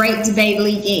 Great Debate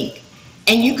League Inc.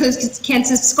 And you can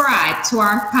subscribe to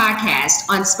our podcast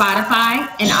on Spotify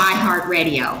and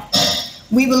iHeartRadio.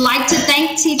 We would like to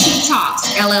thank TT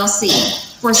Talks, LLC,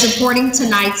 for supporting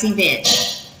tonight's event.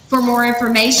 For more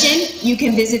information, you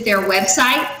can visit their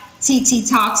website,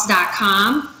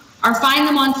 tttalks.com, or find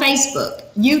them on Facebook,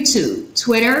 YouTube,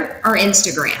 Twitter, or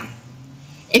Instagram.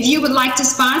 If you would like to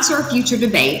sponsor a future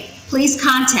debate, please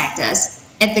contact us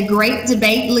at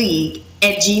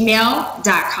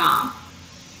thegreatdebateleague@gmail.com.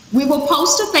 We will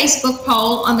post a Facebook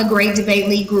poll on the Great Debate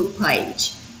League group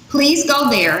page. Please go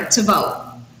there to vote.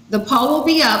 The poll will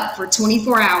be up for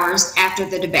 24 hours after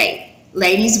the debate.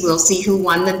 Ladies, we'll see who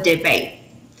won the debate.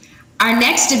 Our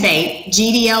next debate,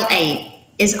 GDL 8,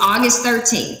 is August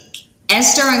 13th.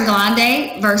 Esther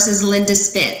Nglande versus Linda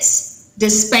Spence.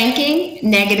 Does spanking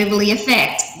negatively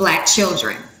affect Black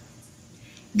children?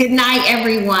 Good night,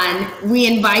 everyone. We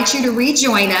invite you to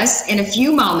rejoin us in a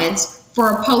few moments for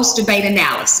a post-debate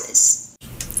analysis.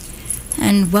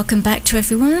 And welcome back to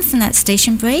everyone from that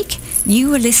station break.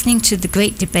 You are listening to the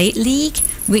Great Debate League,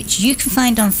 which you can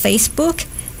find on Facebook.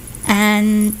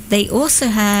 And they also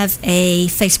have a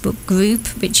Facebook group,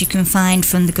 which you can find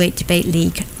from the Great Debate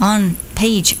League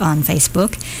page on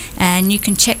Facebook. And you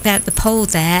can check out the poll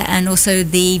there and also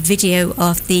the video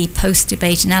of the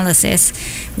post-debate analysis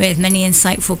with many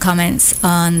insightful comments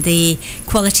on the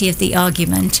quality of the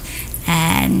argument.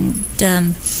 And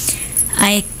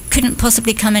I couldn't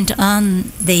possibly comment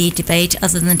on the debate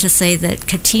other than to say that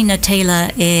Katina Taylor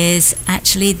is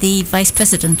actually the vice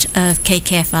president of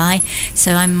KKFI,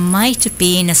 so I might have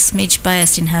been a smidge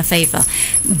biased in her favor,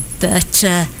 but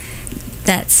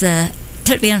that's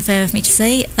totally unfair of me to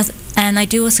say. And I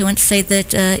do also want to say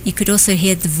that you could also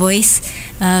hear the voice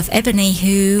of Ebony,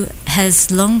 who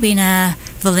has long been our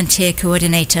volunteer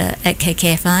coordinator at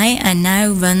KKFI and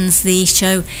now runs the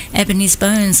show Ebony's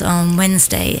Bones on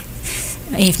Wednesday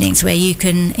evenings, where you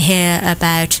can hear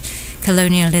about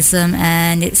colonialism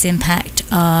and its impact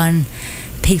on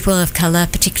people of colour,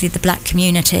 particularly the Black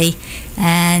community,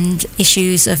 and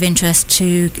issues of interest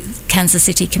to Kansas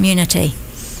City community.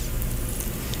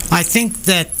 I think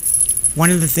that one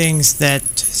of the things that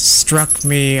struck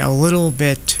me a little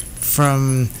bit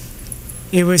from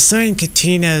it was something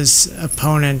Katina's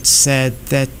opponent said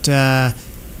that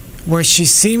where she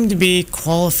seemed to be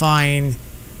qualifying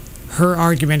her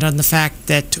argument on the fact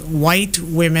that white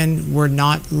women were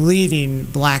not leading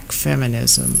Black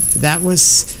feminism. That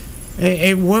was,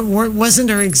 it wasn't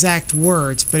her exact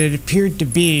words, but it appeared to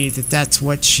be that that's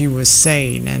what she was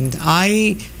saying. And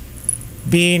I,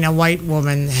 being a white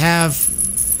woman, I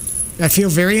feel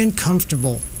very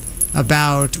uncomfortable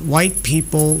about white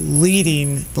people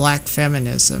leading Black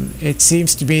feminism. It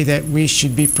seems to me that we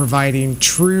should be providing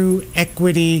true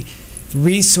equity,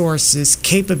 resources,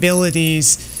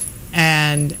 capabilities,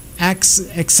 and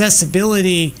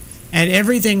accessibility and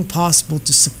everything possible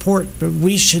to support, but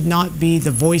we should not be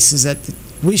the voices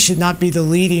we should not be the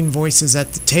leading voices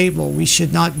at the table. We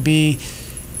should not be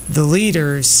the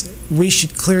leaders. We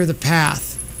should clear the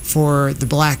path for the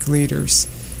Black leaders.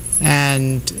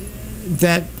 And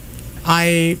that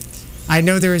I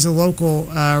know there is a local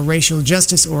racial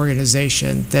justice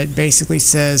organization that basically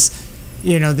says,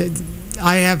 that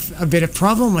I have a bit of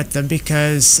problem with them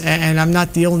because, and I'm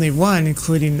not the only one,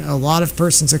 including a lot of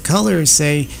persons of color,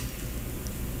 say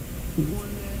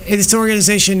this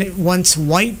organization wants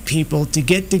white people to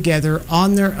get together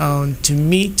on their own to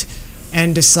meet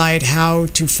and decide how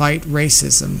to fight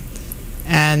racism.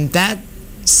 And that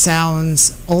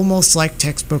sounds almost like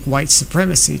textbook white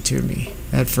supremacy to me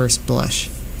at first blush.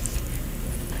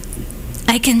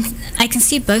 I can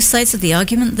see both sides of the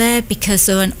argument there, because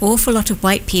there are an awful lot of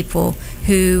white people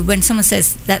who, when someone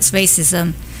says that's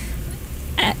racism,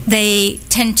 they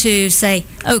tend to say,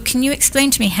 oh, can you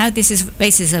explain to me how this is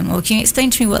racism, or can you explain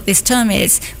to me what this term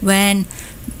is, when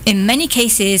in many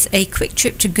cases a quick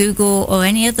trip to Google or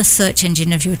any other search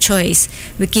engine of your choice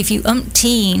would give you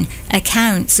umpteen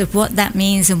accounts of what that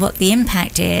means and what the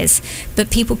impact is. But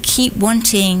people keep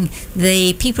wanting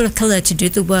the people of color to do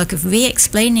the work of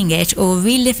re-explaining it or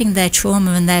reliving their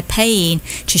trauma and their pain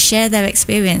to share their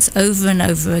experience over and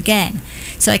over again.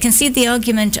 So I can see the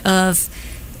argument of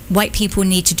white people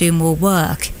need to do more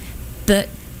work, but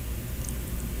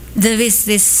there is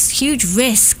this huge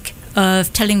risk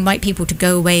of telling white people to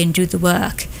go away and do the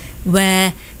work,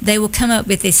 where they will come up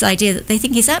with this idea that they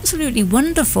think is absolutely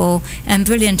wonderful and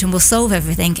brilliant and will solve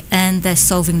everything, and they're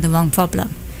solving the wrong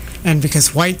problem. And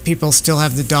because white people still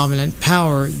have the dominant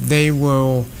power, they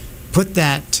will put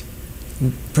that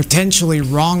potentially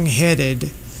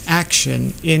wrong-headed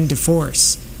action into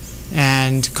force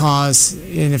and cause,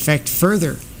 in effect,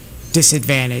 further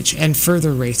disadvantage and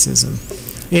further racism.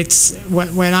 It's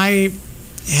when I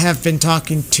have been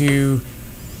talking to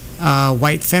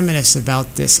white feminists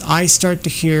about this, I start to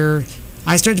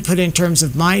put in terms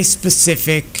of my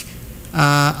specific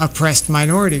oppressed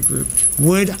minority group.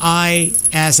 Would I,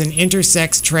 as an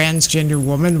intersex transgender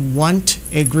woman, want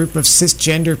a group of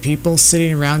cisgender people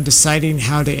sitting around deciding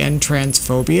how to end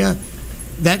transphobia?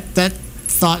 That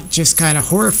thought just kind of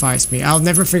horrifies me. I'll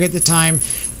never forget the time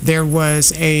there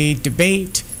was a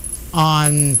debate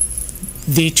on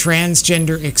the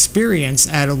transgender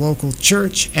experience at a local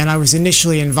church, and I was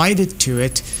initially invited to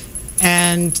it,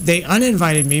 and they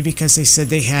uninvited me because they said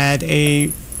they had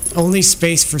a only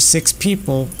space for 6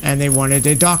 people, and they wanted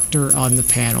a doctor on the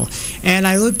panel. And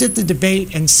I looked at the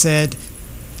debate and said,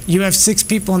 you have 6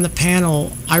 people on the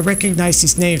panel. I recognize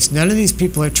these names. None of these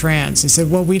people are trans. They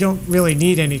said, well, we don't really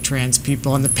need any trans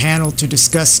people on the panel to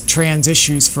discuss trans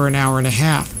issues for an hour and a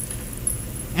half.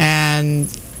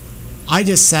 And I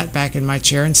just sat back in my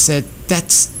chair and said,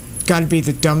 that's got to be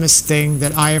the dumbest thing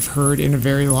that I have heard in a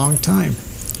very long time.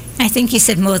 I think you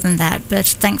said more than that, but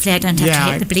thankfully I don't have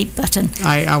to hit the bleep button.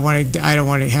 I don't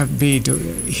want to have be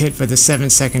hit with a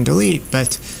 7-second delete,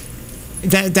 but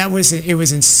it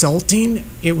was insulting.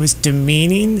 It was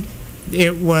demeaning.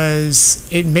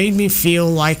 It made me feel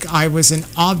like I was an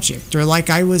object, or like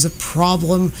I was a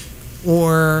problem,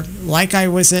 or like I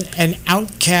was an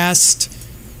outcast,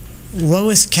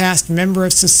 lowest caste member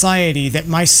of society, that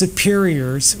my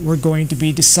superiors were going to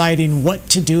be deciding what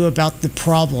to do about the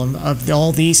problem of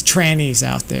all these trannies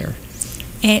out there.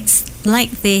 It's like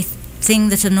the thing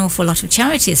that an awful lot of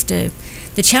charities do.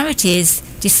 The charities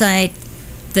decide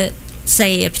that,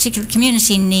 say, a particular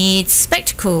community needs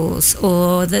spectacles,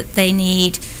 or that they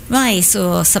need rice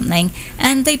or something,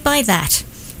 and they buy that,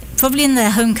 probably in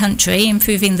their home country,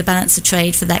 improving the balance of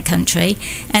trade for that country,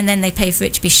 and then they pay for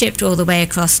it to be shipped all the way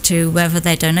across to wherever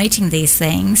they're donating these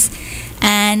things,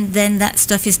 and then that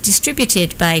stuff is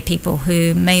distributed by people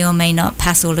who may or may not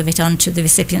pass all of it on to the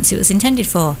recipients it was intended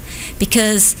for.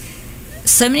 Because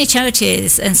so many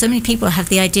charities and so many people have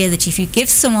the idea that if you give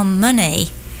someone money,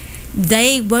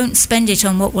 they won't spend it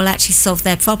on what will actually solve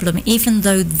their problem, even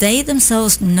though they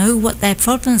themselves know what their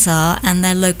problems are and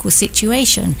their local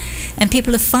situation. And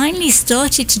people have finally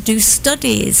started to do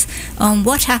studies on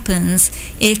what happens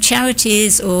if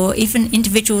charities or even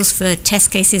individuals for test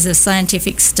cases of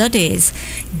scientific studies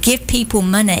give people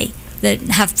money that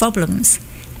have problems.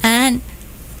 And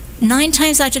 9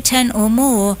 times out of 10 or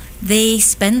more, they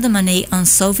spend the money on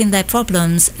solving their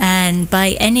problems, and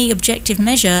by any objective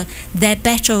measure, they're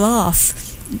better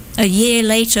off a year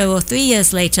later or 3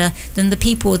 years later than the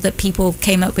people that people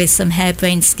came up with some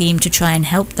harebrained scheme to try and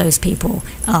help those people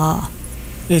are.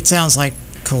 It sounds like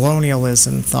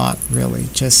colonialism thought, really,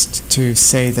 just to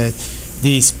say that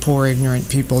these poor, ignorant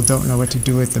people don't know what to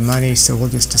do with the money, so we'll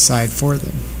just decide for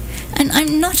them. And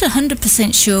I'm not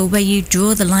 100% sure where you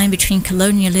draw the line between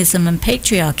colonialism and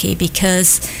patriarchy,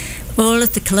 because all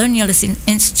of the colonialist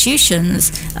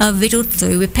institutions are riddled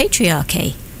through with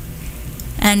patriarchy,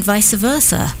 and vice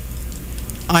versa.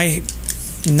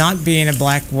 Not being a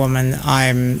black woman,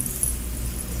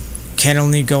 can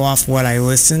only go off what I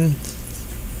listen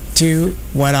to,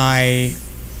 what I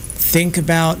think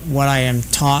about, what I am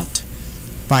taught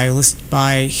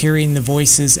by hearing the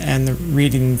voices and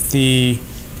reading the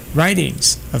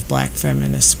writings of black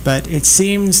feminists. But it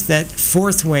seems that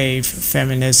fourth wave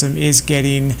feminism is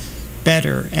getting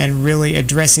better and really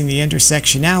addressing the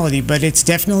intersectionality, but it's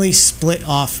definitely split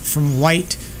off from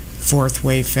white fourth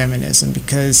wave feminism,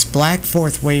 because black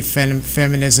fourth wave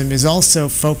feminism is also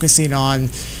focusing on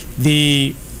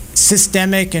the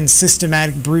systemic and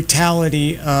systematic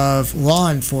brutality of law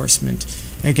enforcement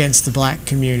against the black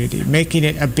community, making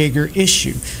it a bigger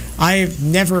issue. I've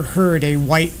never heard a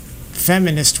white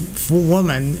feminist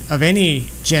woman of any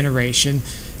generation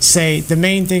say the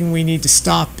main thing we need to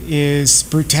stop is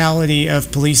brutality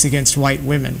of police against white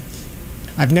women.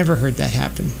 I've never heard that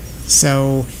happen.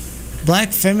 So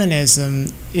black feminism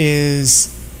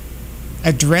is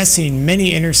addressing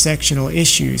many intersectional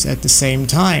issues at the same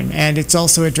time, and it's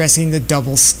also addressing the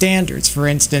double standards. For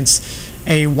instance,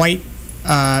 a white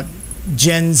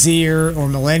Gen Zer or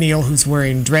millennial who's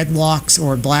wearing dreadlocks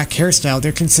or black hairstyle,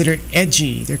 they're considered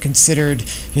edgy, they're considered,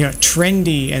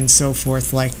 trendy and so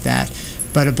forth like that.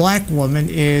 But a black woman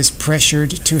is pressured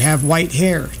to have white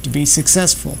hair to be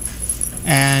successful.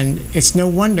 And it's no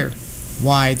wonder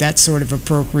why that sort of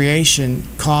appropriation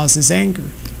causes anger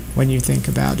when you think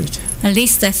about it. At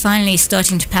least they're finally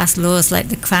starting to pass laws like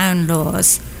the Crown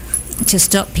laws to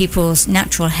stop people's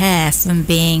natural hair from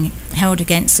being held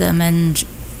against them and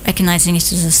recognizing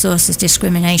it as a source of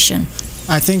discrimination.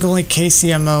 I think only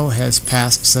KCMO has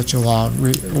passed such a law.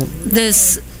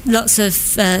 There's lots of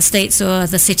states or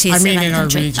the cities in our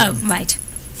country. Region. Oh, right.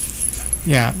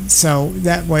 Yeah, so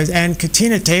that was, and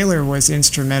Katina Taylor was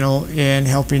instrumental in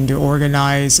helping to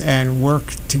organize and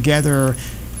work together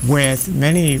with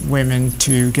many women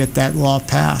to get that law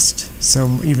passed.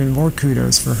 So even more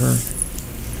kudos for her.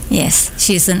 Yes,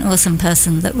 she's an awesome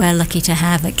person that we're lucky to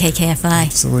have at KKFI.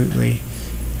 Absolutely.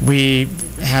 We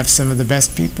have some of the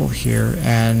best people here,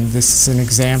 and this is an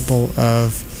example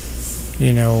of,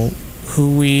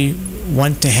 who we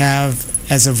want to have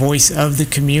as a voice of the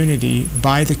community,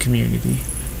 by the community.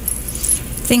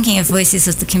 Thinking of Voices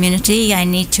of the Community, I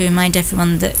need to remind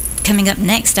everyone that coming up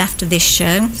next after this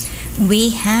show,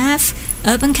 we have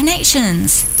Urban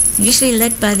Connections, usually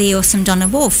led by the awesome Donna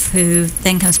Wolf, who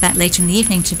then comes back later in the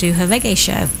evening to do her reggae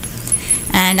show.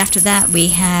 And after that, we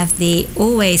have the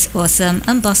always awesome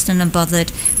Unbossed and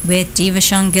Unbothered with D.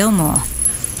 Rashawn Gilmore.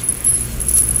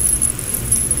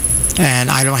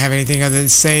 And I don't have anything other to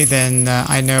say than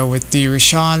I know with D.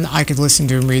 Rashawn, I could listen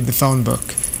to him read the phone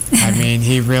book. I mean,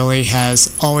 he really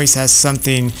always has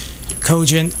something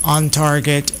cogent, on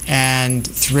target, and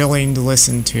thrilling to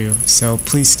listen to. So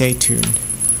please stay tuned.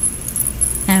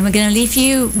 And we're going to leave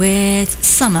you with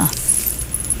Summer.